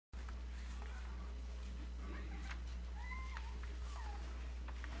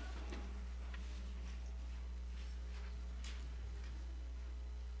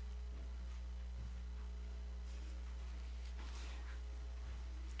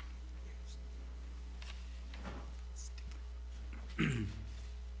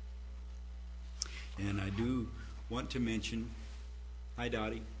do want to mention, hi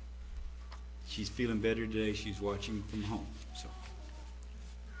Dottie. She's feeling better today. She's watching from home. So.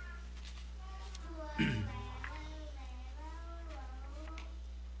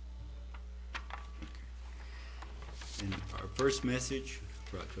 And our first message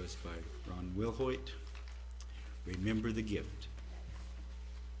brought to us by Ron Wilhoit. Remember the gift.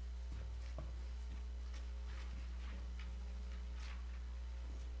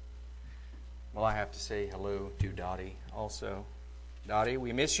 Well, I have to say hello to Dottie also. Dottie,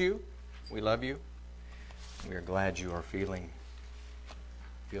 we miss you. We love you. We are glad you are feeling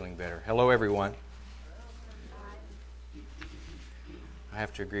better. Hello, everyone. I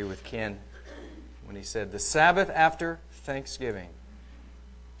have to agree with Ken when he said the Sabbath after Thanksgiving.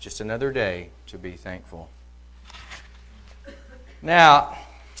 Just another day to be thankful. Now,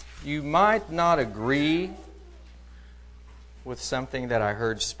 you might not agree with something that I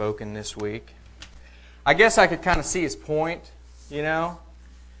heard spoken this week. I guess I could kind of see his point, you know.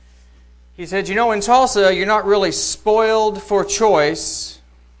 He said, in Tulsa, you're not really spoiled for choice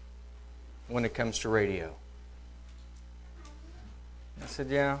when it comes to radio. I said,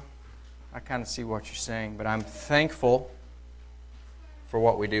 yeah, I kind of see what you're saying, but I'm thankful for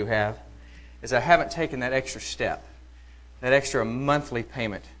what we do have, is I haven't taken that extra step, that extra monthly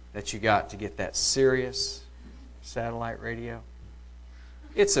payment that you got to get that Sirius satellite radio.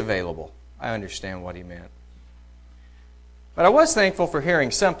 It's available. I understand what he meant. But I was thankful for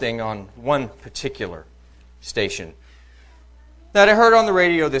hearing something on one particular station that I heard on the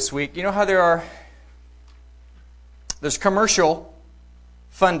radio this week. You know how there's commercial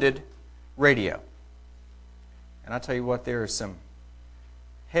funded radio. And I'll tell you what, there is some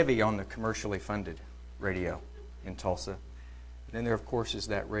heavy on the commercially funded radio in Tulsa. And then there, of course, is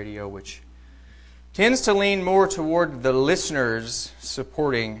that radio which tends to lean more toward the listeners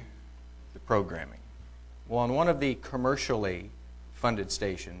supporting the programming. Well, on one of the commercially funded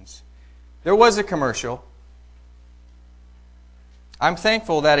stations, there was a commercial. I'm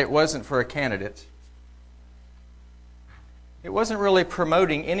thankful that it wasn't for a candidate. It wasn't really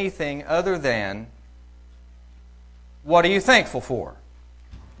promoting anything other than, what are you thankful for?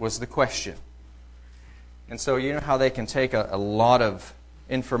 Was the question. And so you know how they can take a lot of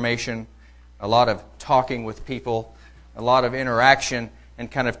information, a lot of talking with people, a lot of interaction,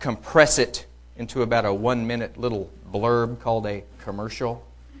 and kind of compress it into about a 1-minute little blurb called a commercial.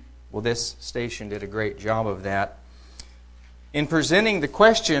 Well, this station did a great job of that. In presenting the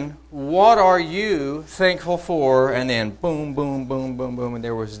question, what are you thankful for? And then boom, boom, boom, boom, boom, and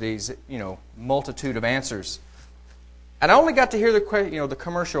there was these, multitude of answers. And I only got to hear the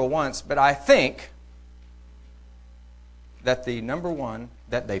commercial once, but I think that the number one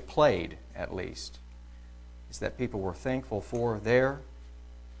that they played, at least, is that people were thankful for their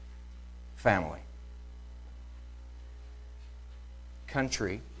family.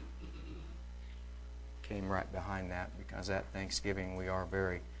 Country came right behind that, because at Thanksgiving we are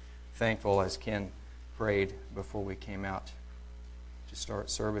very thankful, as Ken prayed before we came out to start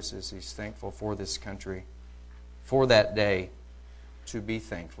services. He's thankful for this country, for that day to be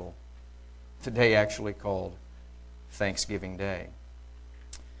thankful. Today actually called Thanksgiving Day.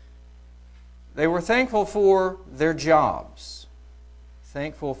 They were thankful for their jobs,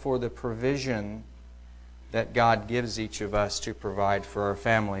 thankful for the provision that God gives each of us to provide for our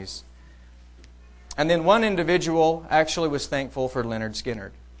families. And then one individual actually was thankful for Leonard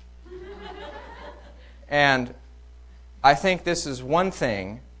Skinner. And I think this is one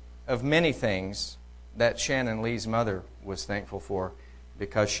thing of many things that Shannon Lee's mother was thankful for,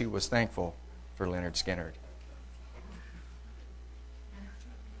 because she was thankful for Leonard Skinner.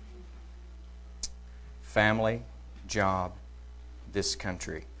 Family, job, this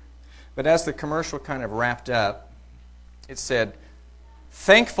country. But as the commercial kind of wrapped up, it said,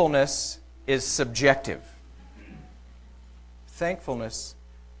 thankfulness is subjective. Thankfulness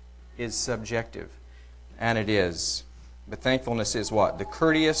is subjective. And it is. But thankfulness is what? The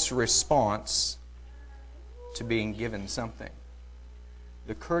courteous response to being given something.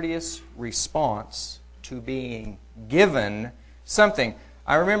 The courteous response to being given something.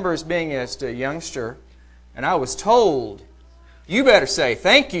 I remember as being just a youngster, and I was told, you better say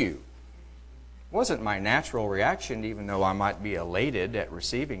thank you. It wasn't my natural reaction, even though I might be elated at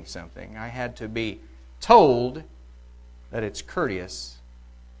receiving something. I had to be told that it's courteous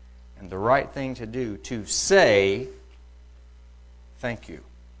and the right thing to do to say thank you.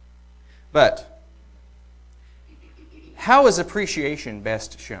 But how is appreciation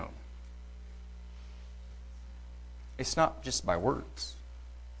best shown? It's not just by words.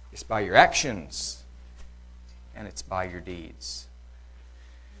 It's by your actions, and it's by your deeds.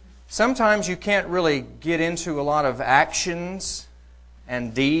 Sometimes you can't really get into a lot of actions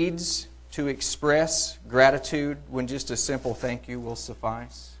and deeds to express gratitude when just a simple thank you will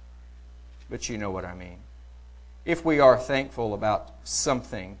suffice. But you know what I mean. If we are thankful about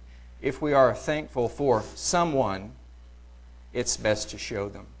something, if we are thankful for someone, it's best to show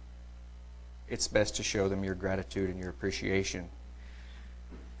them. It's best to show them your gratitude and your appreciation.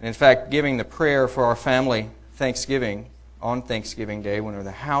 And in fact, giving the prayer for our family Thanksgiving on Thanksgiving Day when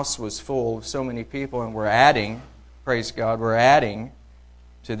the house was full of so many people, and we're adding, praise God, we're adding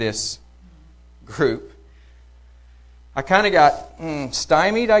to this group. I kind of got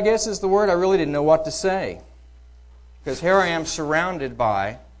stymied, I guess is the word. I really didn't know what to say. Because here I am surrounded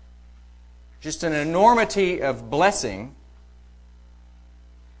by just an enormity of blessing.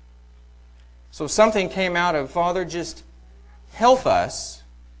 So something came out of, Father, just help us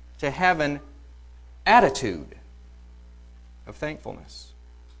to have an attitude of thankfulness.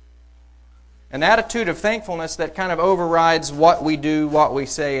 An attitude of thankfulness that kind of overrides what we do, what we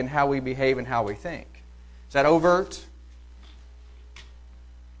say, and how we behave and how we think. Is that overt?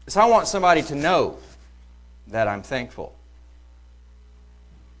 Because I want somebody to know that I'm thankful.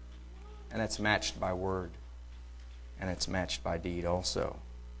 And it's matched by word. And it's matched by deed also.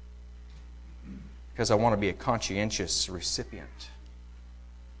 Because I want to be a conscientious recipient.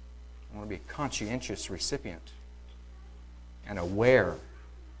 I want to be a conscientious recipient and aware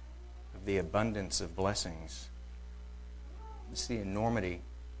of the abundance of blessings. It's the enormity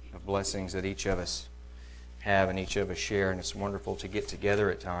of blessings that each of us have and each of us share, and it's wonderful to get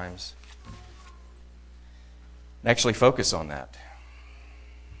together at times and actually focus on that.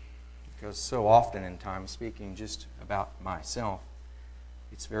 Because so often in time, speaking just about myself,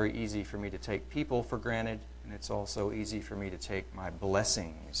 it's very easy for me to take people for granted, and it's also easy for me to take my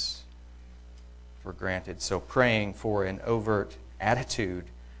blessings for granted. So praying for an overt attitude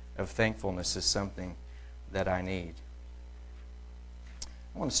of thankfulness is something that I need.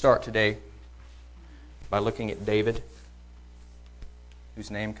 I want to start today by looking at David, whose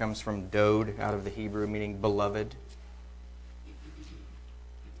name comes from Dod, out of the Hebrew, meaning beloved.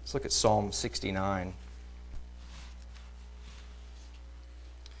 Let's look at Psalm 69.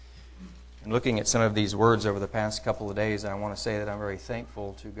 And looking at some of these words over the past couple of days, I want to say that I'm very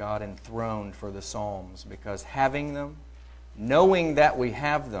thankful to God enthroned for the Psalms, because having them, knowing that we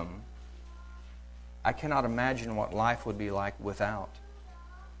have them, I cannot imagine what life would be like without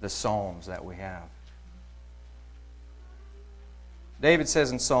the Psalms that we have. David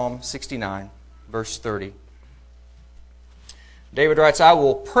says in Psalm 69, verse 30, David writes, I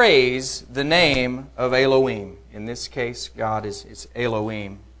will praise the name of Elohim. In this case, God is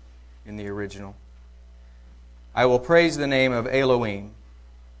Elohim in the original. I will praise the name of Elohim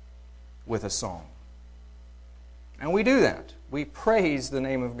with a song. And we do that. We praise the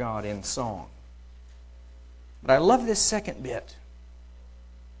name of God in song. But I love this second bit.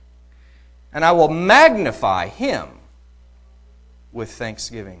 And I will magnify Him with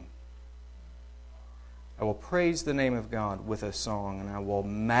thanksgiving. I will praise the name of God with a song, and I will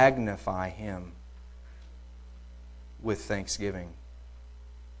magnify Him with thanksgiving.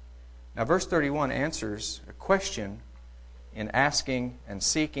 Now, verse 31 answers a question in asking and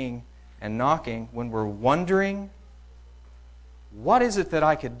seeking and knocking when we're wondering, what is it that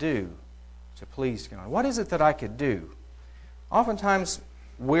I could do to please God? What is it that I could do? Oftentimes,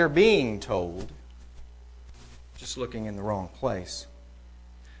 we're being told, just looking in the wrong place.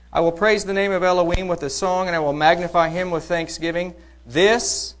 I will praise the name of Elohim with a song, and I will magnify Him with thanksgiving.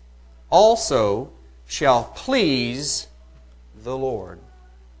 This also shall please the Lord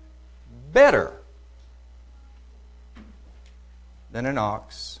better than an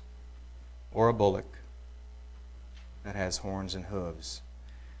ox or a bullock that has horns and hooves.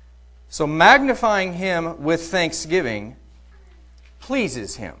 So magnifying Him with thanksgiving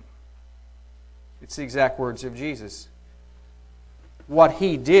pleases Him. It's the exact words of Jesus. What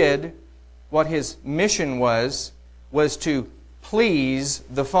He did, what His mission was to please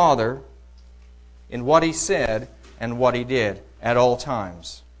the Father in what He said and what He did at all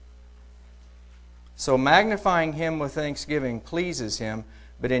times. So magnifying Him with thanksgiving pleases Him,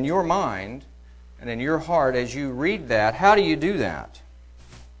 but in your mind and in your heart as you read that, how do you do that?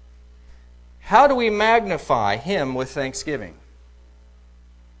 How do we magnify Him with thanksgiving?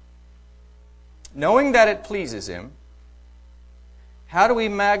 Knowing that it pleases Him, how do we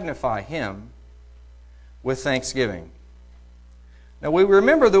magnify Him with thanksgiving? Now we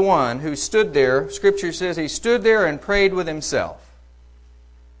remember the one who stood there. Scripture says he stood there and prayed with himself.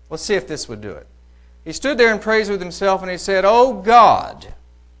 Let's see if this would do it. He stood there and prayed with himself, and he said, "Oh God,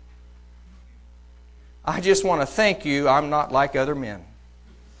 I just want to thank You I'm not like other men.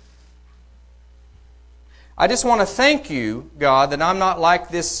 I just want to thank you, God, that I'm not like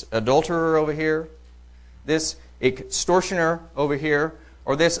this adulterer over here, this extortioner over here,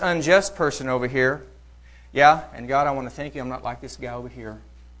 or this unjust person over here. Yeah, and God, I want to thank you I'm not like this guy over here,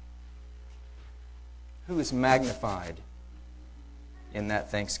 who is magnified in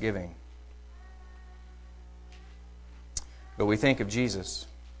that thanksgiving. But we think of Jesus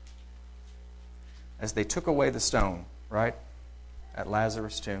as they took away the stone, right, at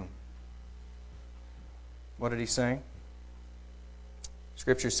Lazarus' tomb. What did he say?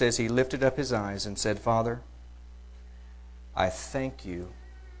 Scripture says he lifted up his eyes and said, Father, I thank you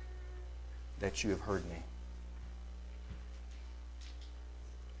that you have heard me.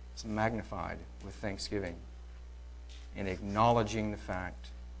 It's magnified with thanksgiving in acknowledging the fact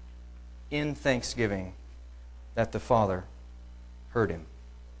in thanksgiving that the Father heard him.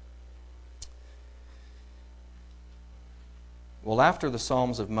 Well, after the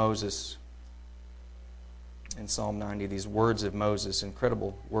Psalms of Moses, in Psalm 90, these words of Moses,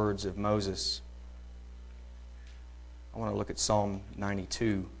 incredible words of Moses, I want to look at Psalm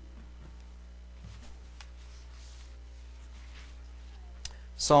 92.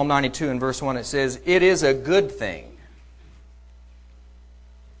 Psalm 92 in verse 1, it says, "It is a good thing."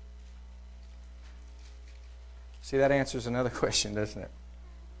 See, that answers another question, doesn't it?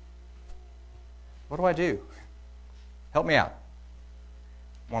 What do I do? Help me out.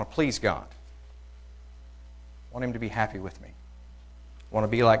 I want to please God. I want Him to be happy with me. I want to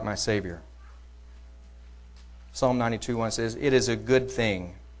be like my Savior. Psalm 92:1 says, "It is a good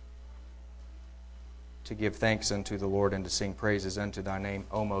thing to give thanks unto the Lord and to sing praises unto thy name,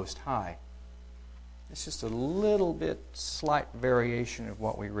 O Most High." It's just a little bit slight variation of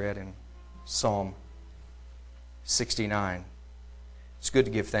what we read in Psalm 69. It's good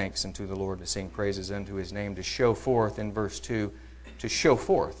to give thanks unto the Lord, to sing praises unto His name, to show forth, in verse 2, to show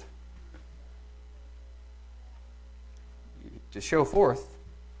forth. To show forth,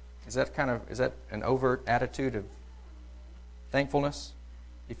 is that an overt attitude of thankfulness?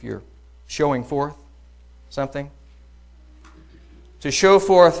 If you're showing forth something? To show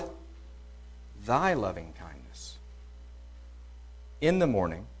forth thy loving kindness in the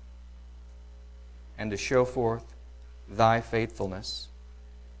morning, and to show forth thy faithfulness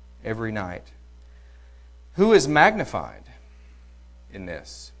every night. Who is magnified in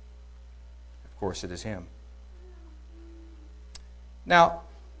this? Of course, it is Him. Now,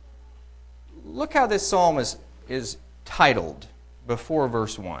 look how this psalm is titled before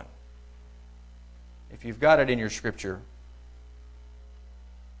verse 1. If you've got it in your scripture,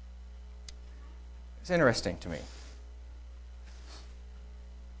 it's interesting to me.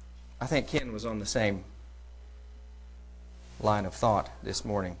 I think Ken was on the same line of thought this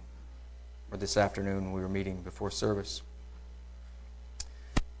morning or this afternoon when we were meeting before service.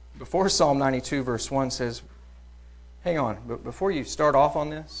 Before Psalm 92 verse 1 says, hang on, but before you start off on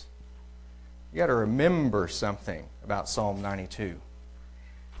this, you got to remember something about Psalm 92.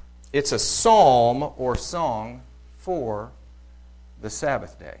 It's a psalm or song for the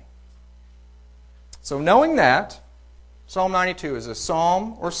Sabbath day. So knowing that, Psalm 92 is a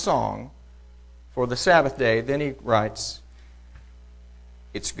psalm or song for the Sabbath day, then he writes,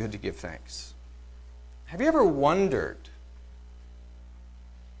 it's good to give thanks. Have you ever wondered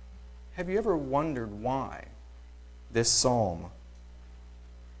why this psalm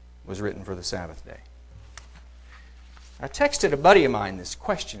was written for the Sabbath day? I texted a buddy of mine this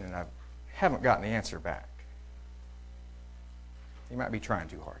question and I haven't gotten the answer back. He might be trying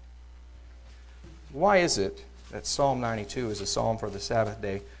too hard. Why is it that Psalm 92 is a psalm for the Sabbath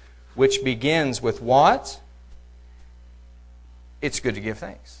day, which begins with what? It's good to give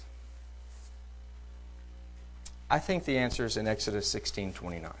thanks. I think the answer is in Exodus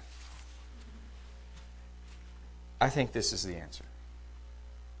 16:29. I think this is the answer.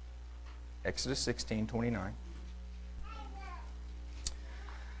 Exodus 16:29.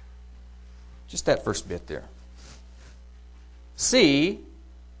 Just that first bit there. See,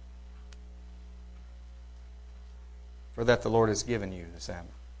 for that the Lord has given you the Sabbath.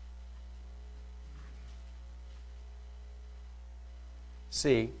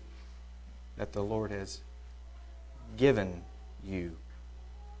 See that the Lord has given you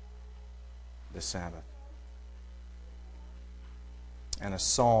the Sabbath. And a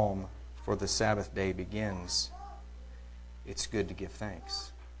psalm for the Sabbath day begins, it's good to give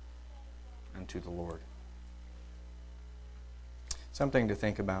thanks unto the Lord. Something to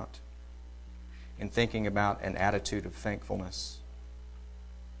think about in thinking about an attitude of thankfulness.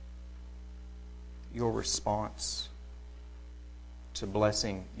 Your response to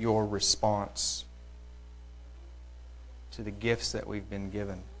blessing, your response to the gifts that we've been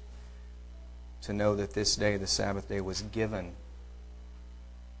given. to know that this day, the Sabbath day, was given.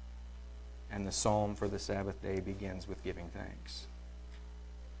 And the psalm for the Sabbath day begins with giving thanks.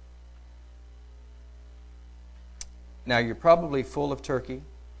 Now, you're probably full of turkey.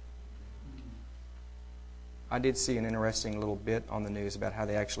 I did see an interesting little bit on the news about how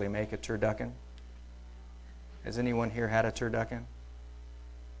they actually make a turducken. Has anyone here had a turducken?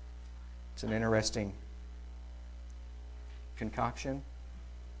 It's an interesting concoction.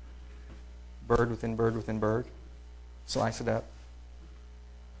 Bird within bird within bird. Slice it up.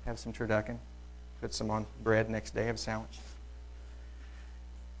 Have some turducken. Put some on bread next day. Have a sandwich.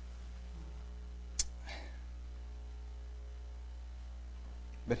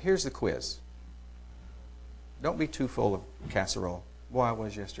 But here's the quiz. Don't be too full of casserole. Boy, I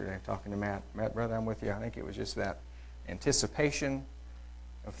was yesterday talking to Matt. Matt, brother, I'm with you. I think it was just that anticipation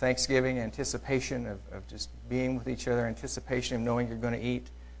of Thanksgiving, anticipation of just being with each other, anticipation of knowing you're going to eat,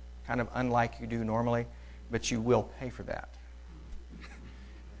 kind of unlike you do normally, but you will pay for that.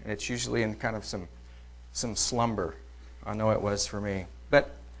 And it's usually in kind of some slumber. I know it was for me.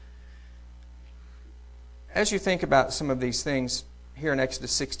 But as you think about some of these things, here in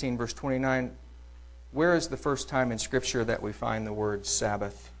Exodus 16, verse 29, where is the first time in Scripture that we find the word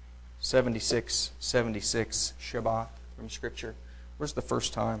Sabbath? 76, Shabbat from Scripture. Where's the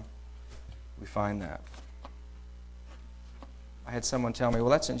first time we find that? I had someone tell me, well,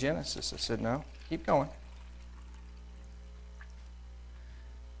 that's in Genesis. I said, no, keep going.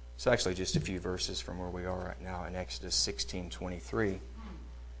 It's actually just a few verses from where we are right now in Exodus 16:23.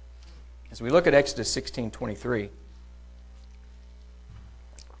 As we look at Exodus 16:23,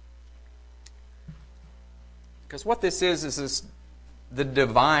 because what this is the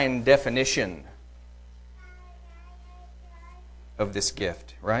divine definition of this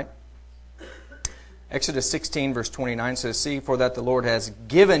gift, right? Exodus 16, verse 29 says, see, for that the Lord has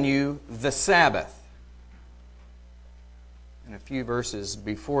given you the Sabbath. And a few verses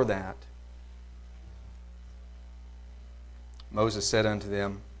before that, Moses said unto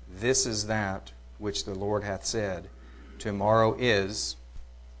them, this is that which the Lord hath said, tomorrow is,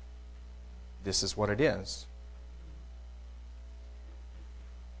 this is what it is.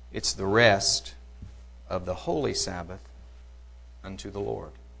 It's the rest of the holy Sabbath unto the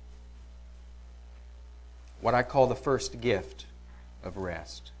Lord. What I call the first gift of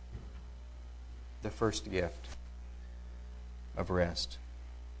rest. The first gift of rest.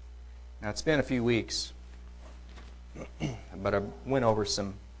 Now, it's been a few weeks, but I went over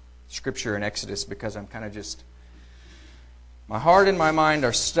some Scripture in Exodus because I'm kind of just, my heart and my mind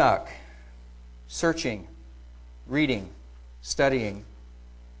are stuck, searching, reading, studying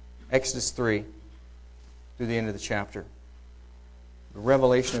Exodus 3 through the end of the chapter. The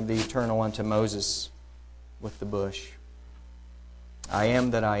revelation of the eternal unto Moses with the bush. I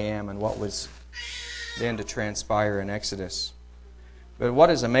am that I am, and what was then to transpire in Exodus. But what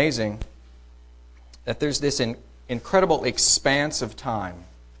is amazing, that there's this incredible expanse of time.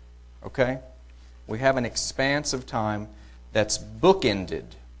 Okay? We have an expanse of time that's bookended.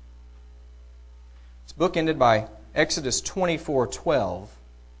 It's bookended by Exodus 24:12,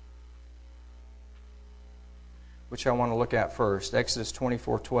 which I want to look at first. Exodus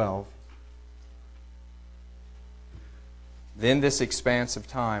 24:12. Then this expanse of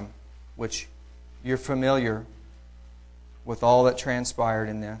time, which you're familiar with all that transpired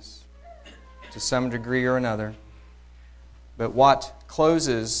in this, to some degree or another. But what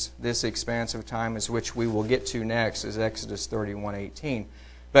closes this expanse of time, is which we will get to next, is Exodus 31:18.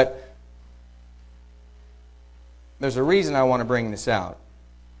 But there's a reason I want to bring this out.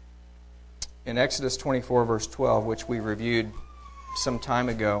 In Exodus 24, verse 12, which we reviewed some time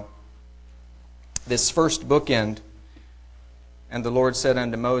ago, this first bookend, and the Lord said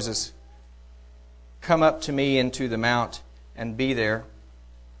unto Moses, come up to me into the mount and be there.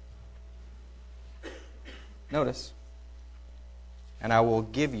 Notice, and I will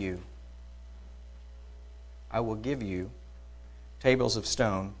give you tables of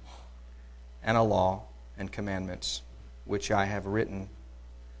stone and a law and commandments, which I have written,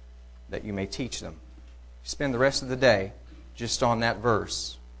 that you may teach them. Spend the rest of the day just on that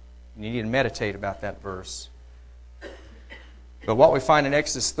verse. You need to meditate about that verse. But what we find in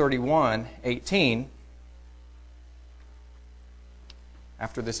Exodus 31:18,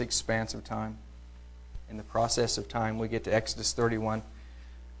 after this expanse of time, in the process of time, we get to Exodus 31,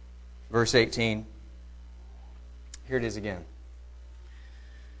 verse 18. Here it is again.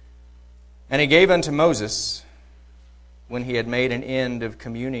 And he gave unto Moses, when he had made an end of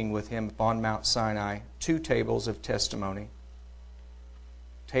communing with him upon Mount Sinai, 2 tables of testimony,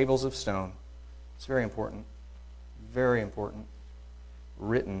 tables of stone. It's very important,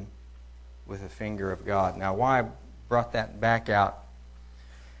 written with the finger of God. Now, why I brought that back out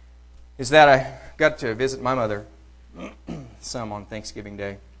is that I got to visit my mother some on Thanksgiving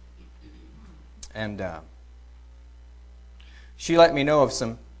Day. And she let me know of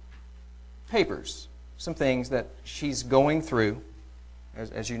some papers, some things that she's going through.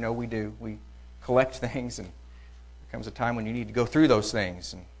 As you know, we do. We collect things, and there comes a time when you need to go through those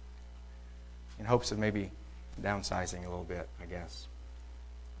things, and in hopes of maybe downsizing a little bit, I guess.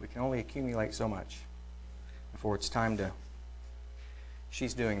 We can only accumulate so much before it's time to...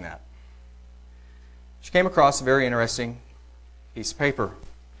 She's doing that. She came across a very interesting piece of paper.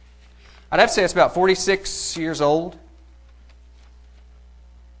 I'd have to say it's about 46 years old.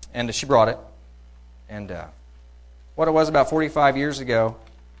 And she brought it. And what it was about 45 years ago,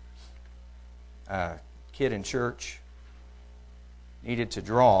 a kid in church needed to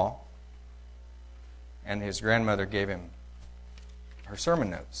draw, and his grandmother gave him her sermon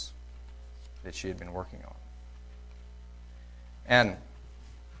notes that she had been working on. And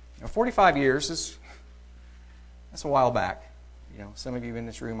 45 years that's a while back. Some of you in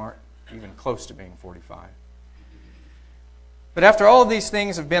this room aren't even close to being 45. But after all of these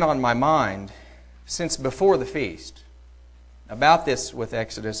things have been on my mind since before the feast, about this with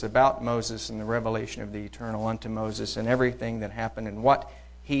Exodus, about Moses and the revelation of the eternal unto Moses and everything that happened and what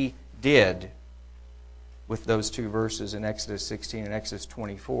he did with those two verses in Exodus 16 and Exodus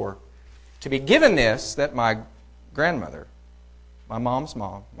 24, to be given this, that my grandmother, my mom's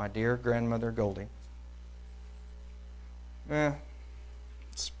mom, my dear grandmother Goldie,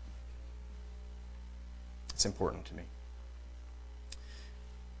 it's important to me.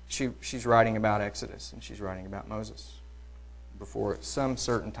 She's writing about Exodus, and she's writing about Moses. Before some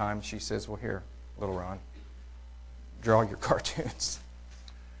certain time, she says, well, here, little Ron, draw your cartoons.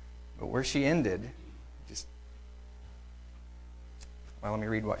 But where she ended, let me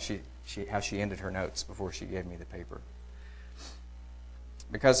read what how she ended her notes before she gave me the paper.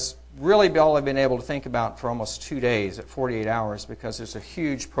 Because really all I've been able to think about for almost 2 days at 48 hours, because there's a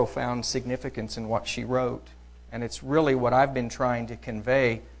huge, profound significance in what she wrote. And it's really what I've been trying to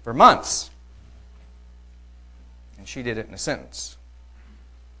convey for months. And she did it in a sentence,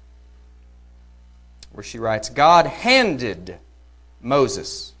 where she writes, God handed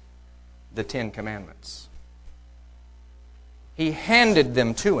Moses the 10 Commandments. He handed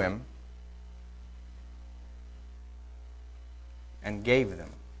them to him and gave them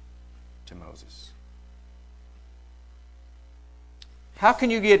to Moses. How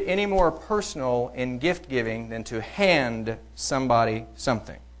can you get any more personal in gift giving than to hand somebody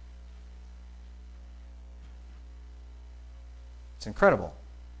something? It's incredible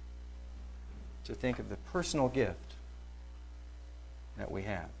to think of the personal gift that we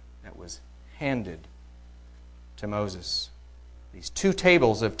have that was handed to Moses. These 2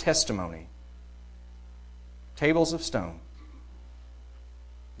 tables of testimony, tables of stone,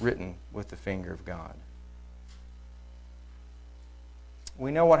 written with the finger of God.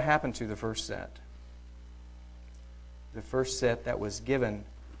 We know what happened to the first set. The first set that was given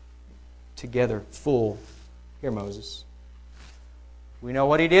together full. Here, Moses. We know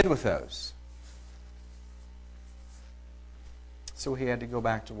what he did with those. So he had to go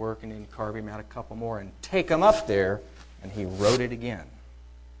back to work and then carve him out a couple more and take them up there, and he wrote it again.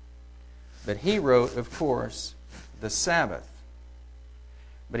 But he wrote, of course, the Sabbath.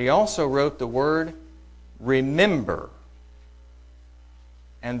 But he also wrote the word remember.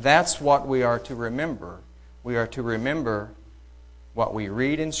 And that's what we are to remember. We are to remember what we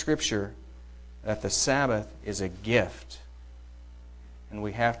read in Scripture, that the Sabbath is a gift. And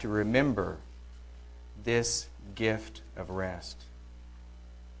we have to remember this gift of rest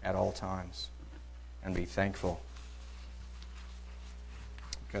at all times and be thankful.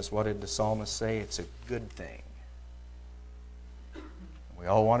 Because what did the psalmist say? It's a good thing. We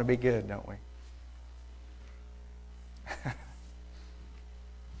all want to be good, don't we?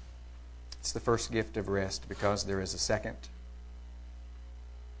 It's the first gift of rest because there is a second.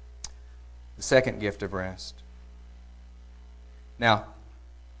 The second gift of rest. Now, I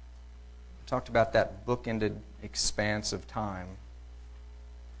talked about that bookended expanse of time.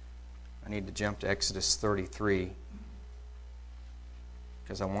 I need to jump to Exodus 33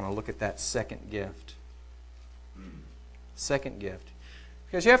 because I want to look at that second gift. Second gift.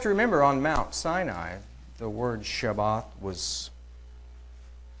 Because you have to remember, on Mount Sinai, the word Shabbat was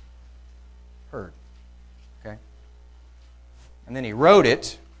heard. Okay? And then he wrote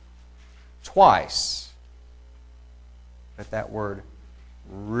it twice. But that word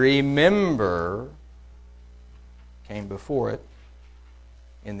remember came before it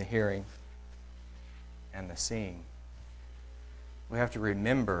in the hearing and the seeing. We have to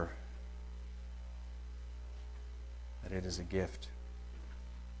remember but it is a gift.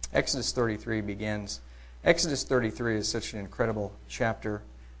 Exodus 33 begins. Exodus 33 is such an incredible chapter.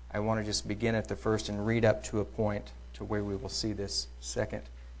 I want to just begin at the first and read up to a point to where we will see this second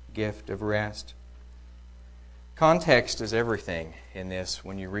gift of rest. Context is everything in this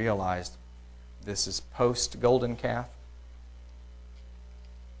when you realize this is post-golden calf.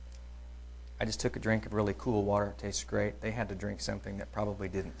 I just took a drink of really cool water. It tastes great. They had to drink something that probably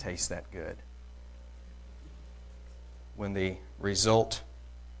didn't taste that good. When the result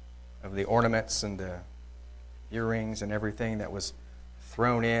of the ornaments and the earrings and everything that was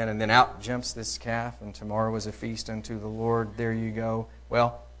thrown in, and then out jumps this calf, and tomorrow is a feast unto the Lord. There you go.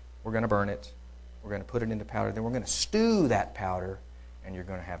 Well, we're going to burn it. We're going to put it into powder. Then we're going to stew that powder, and you're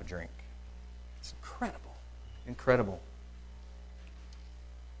going to have a drink. It's incredible. Incredible.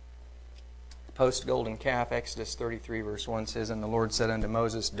 Post-golden calf, Exodus 33 verse 1 says, And the Lord said unto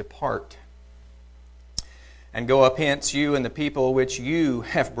Moses, Depart, and go up hence, you and the people which you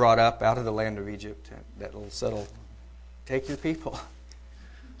have brought up out of the land of Egypt. That little subtle, take your people.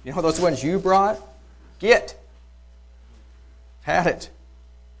 You know those ones you brought? Get. Had it.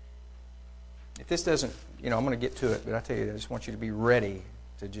 If this doesn't, I'm going to get to it, but I tell you, I just want you to be ready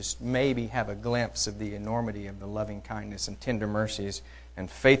to just maybe have a glimpse of the enormity of the loving kindness and tender mercies and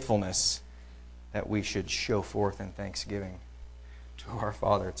faithfulness that we should show forth in thanksgiving to our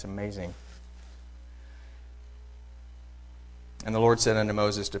Father. It's amazing. And the Lord said unto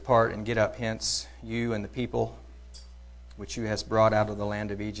Moses, Depart and get up hence, you and the people which you hast brought out of the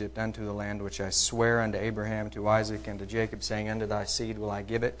land of Egypt unto the land which I swear unto Abraham, to Isaac, and to Jacob, saying, Unto thy seed will I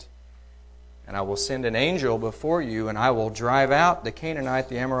give it. And I will send an angel before you, and I will drive out the Canaanite,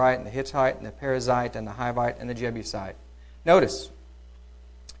 the Amorite, and the Hittite, and the Perizzite, and the Hivite, and the Jebusite. Notice,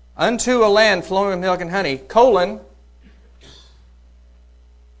 unto a land flowing with milk and honey,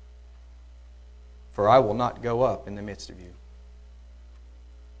 for I will not go up in the midst of you.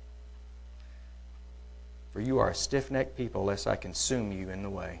 For you are a stiff-necked people, lest I consume you in the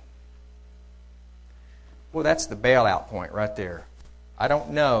way. Well, that's the bailout point right there. I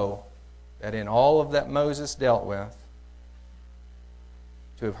don't know that in all of that Moses dealt with,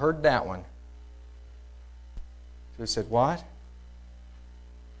 to have heard that one, to have said, what?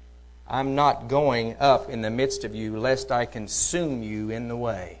 I'm not going up in the midst of you, lest I consume you in the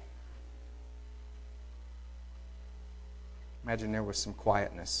way. Imagine there was some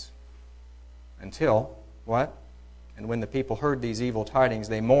quietness. Until, what? And when the people heard these evil tidings,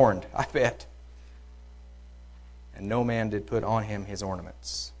 they mourned, I bet. And no man did put on him his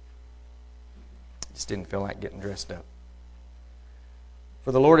ornaments. Just didn't feel like getting dressed up.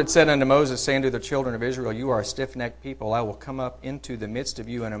 For the Lord had said unto Moses, saying to the children of Israel, You are a stiff-necked people. I will come up into the midst of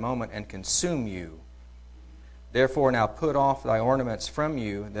you in a moment and consume you. Therefore now put off thy ornaments from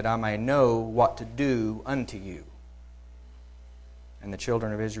you, that I may know what to do unto you. And the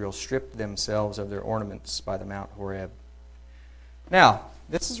children of Israel stripped themselves of their ornaments by the Mount Horeb. Now,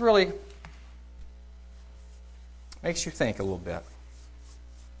 this is really makes you think a little bit.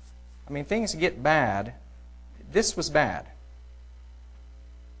 I mean, things get bad. This was bad.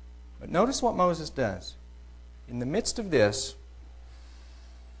 But notice what Moses does. In the midst of this,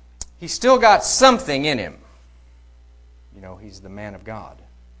 he's still got something in him. He's the man of God.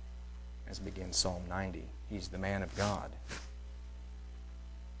 As begins Psalm 90. He's the man of God.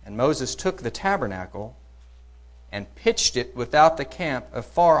 And Moses took the tabernacle and pitched it without the camp,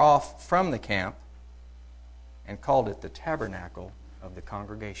 afar off from the camp, and called it the tabernacle of the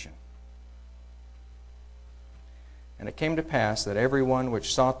congregation. And it came to pass that every one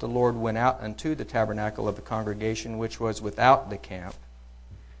which sought the Lord went out unto the tabernacle of the congregation which was without the camp.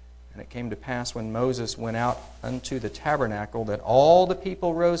 And it came to pass when Moses went out unto the tabernacle that all the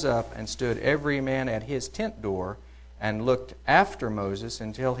people rose up and stood every man at his tent door and looked after Moses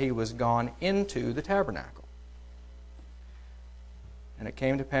until he was gone into the tabernacle. And it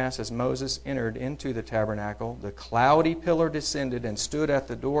came to pass as Moses entered into the tabernacle, the cloudy pillar descended and stood at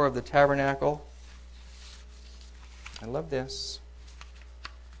the door of the tabernacle. I love this.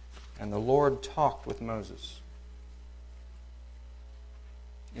 And the Lord talked with Moses.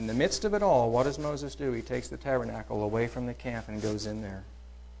 In the midst of it all, what does Moses do? He takes the tabernacle away from the camp and goes in there.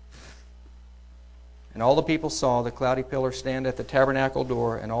 And all the people saw the cloudy pillar stand at the tabernacle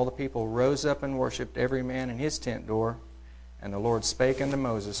door, and all the people rose up and worshipped, every man in his tent door. And the Lord spake unto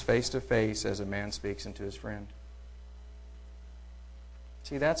Moses face to face, as a man speaks unto his friend.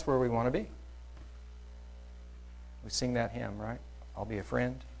 See, that's where we want to be. We sing that hymn, right? I'll be a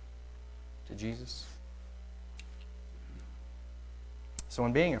friend to Jesus. So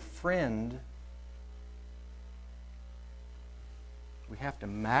in being a friend, we have to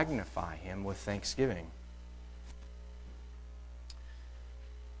magnify Him with thanksgiving.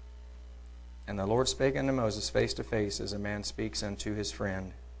 And the Lord spake unto Moses face to face, as a man speaks unto his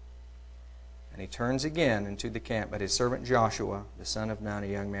friend. And he turns again into the camp, but his servant Joshua, the son of Nun, a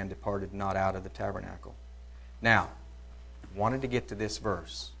young man, departed not out of the tabernacle. Now, I wanted to get to this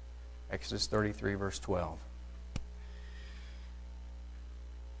verse, Exodus 33, verse 12.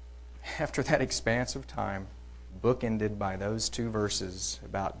 After that expanse of time, bookended by those two verses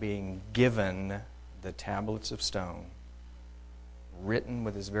about being given the tablets of stone, written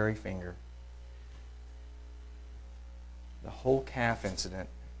with his very finger, the whole calf incident,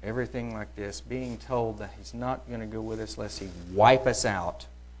 everything like this, being told that he's not going to go with us lest he wipe us out,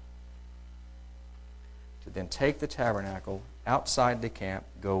 to then take the tabernacle outside the camp,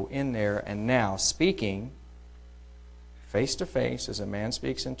 go in there, and now speaking face to face as a man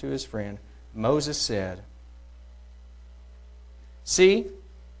speaks unto his friend, Moses said, See,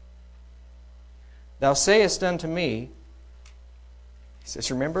 thou sayest unto me, he says,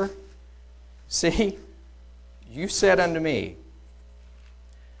 remember? See, you said unto me,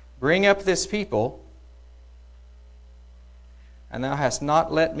 Bring up this people, and thou hast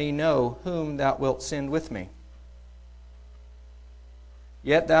not let me know whom thou wilt send with me.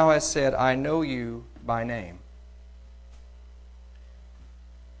 Yet thou hast said, I know you by name.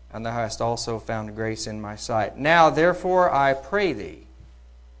 And thou hast also found grace in my sight. Now, therefore, I pray thee,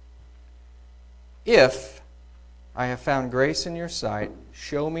 if I have found grace in your sight,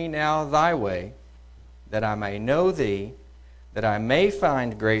 show me now thy way, that I may know thee, that I may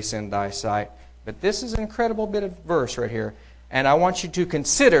find grace in thy sight. But this is an incredible bit of verse right here. And I want you to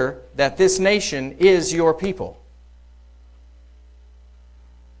consider that this nation is your people.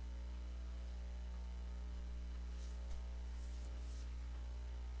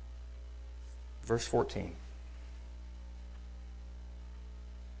 Verse 14.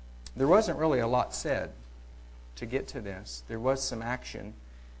 There wasn't really a lot said to get to this. There was some action.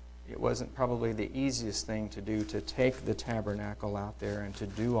 It wasn't probably the easiest thing to do to take the tabernacle out there and to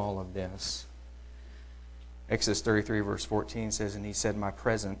do all of this. Exodus 33 verse 14 says, And he said, My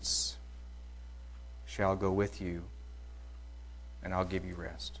presence shall go with you, and I'll give you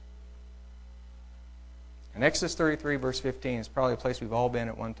rest. And Exodus 33 verse 15 is probably a place we've all been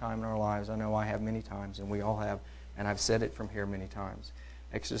at one time in our lives. I know I have many times, and we all have, and I've said it from here many times.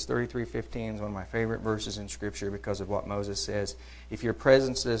 Exodus 33:15 is one of my favorite verses in Scripture because of what Moses says. If your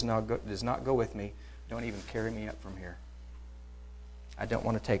presence does not go with me, don't even carry me up from here. I don't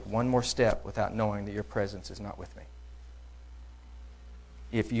want to take one more step without knowing that your presence is not with me.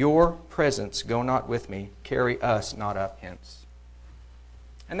 If your presence go not with me, carry us not up hence.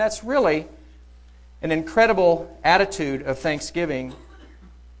 And that's really an incredible attitude of thanksgiving,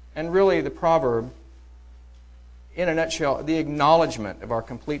 and really the proverb, in a nutshell, the acknowledgement of our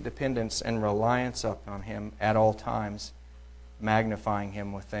complete dependence and reliance upon Him at all times, magnifying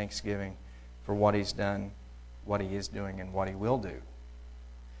Him with thanksgiving for what He's done, what He is doing, and what He will do.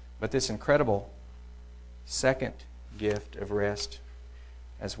 But this incredible second gift of rest,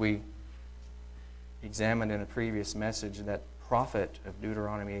 as we examined in a previous message, that prophet of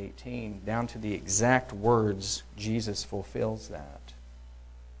Deuteronomy 18, down to the exact words, Jesus fulfills that.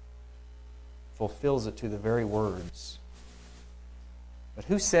 Fulfills it to the very words. But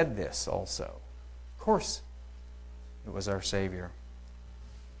who said this also? Of course, it was our Savior.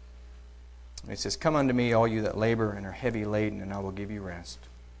 And He says, Come unto me, all you that labor and are heavy laden, and I will give you rest.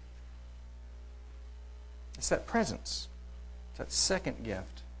 It's that presence. It's that second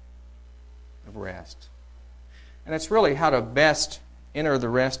gift of rest. And it's really how to best enter the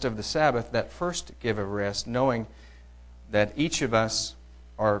rest of the Sabbath, that first give of rest, knowing that each of us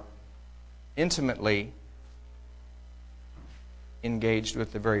are intimately engaged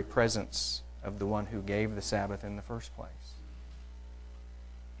with the very presence of the one who gave the Sabbath in the first place.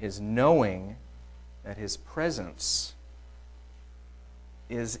 Is knowing that His presence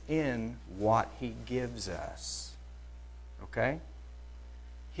is in what He gives us. Okay?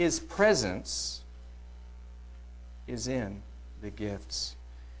 His presence is in the gifts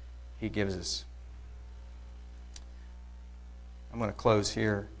He gives us. I'm going to close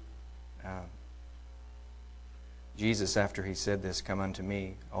here. Jesus, after He said this, Come unto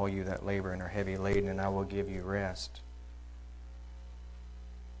me, all you that labor and are heavy laden, and I will give you rest.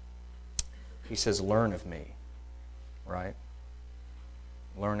 He says, Learn of me. Right?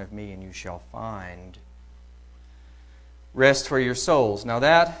 Learn of me, and you shall find rest for your souls. Now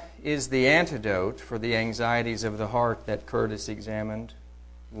that is the antidote for the anxieties of the heart that Curtis examined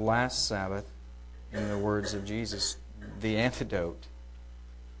last Sabbath in the words of Jesus. The antidote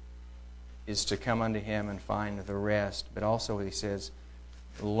is to come unto Him and find the rest. But also He says,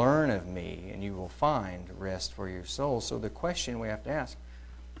 Learn of me, and you will find rest for your souls. So the question we have to ask,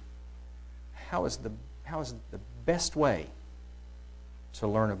 how is the best way to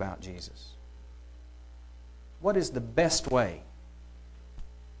learn about Jesus? What is the best way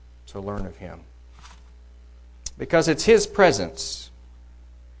to learn of Him? Because it's His presence.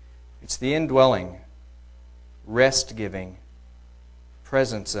 It's the indwelling, rest-giving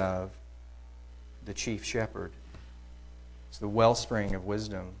presence of the chief shepherd. It's the wellspring of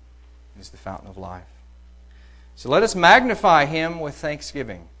wisdom. It's the fountain of life. So let us magnify Him with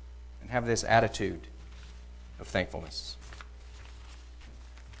thanksgiving and have this attitude of thankfulness.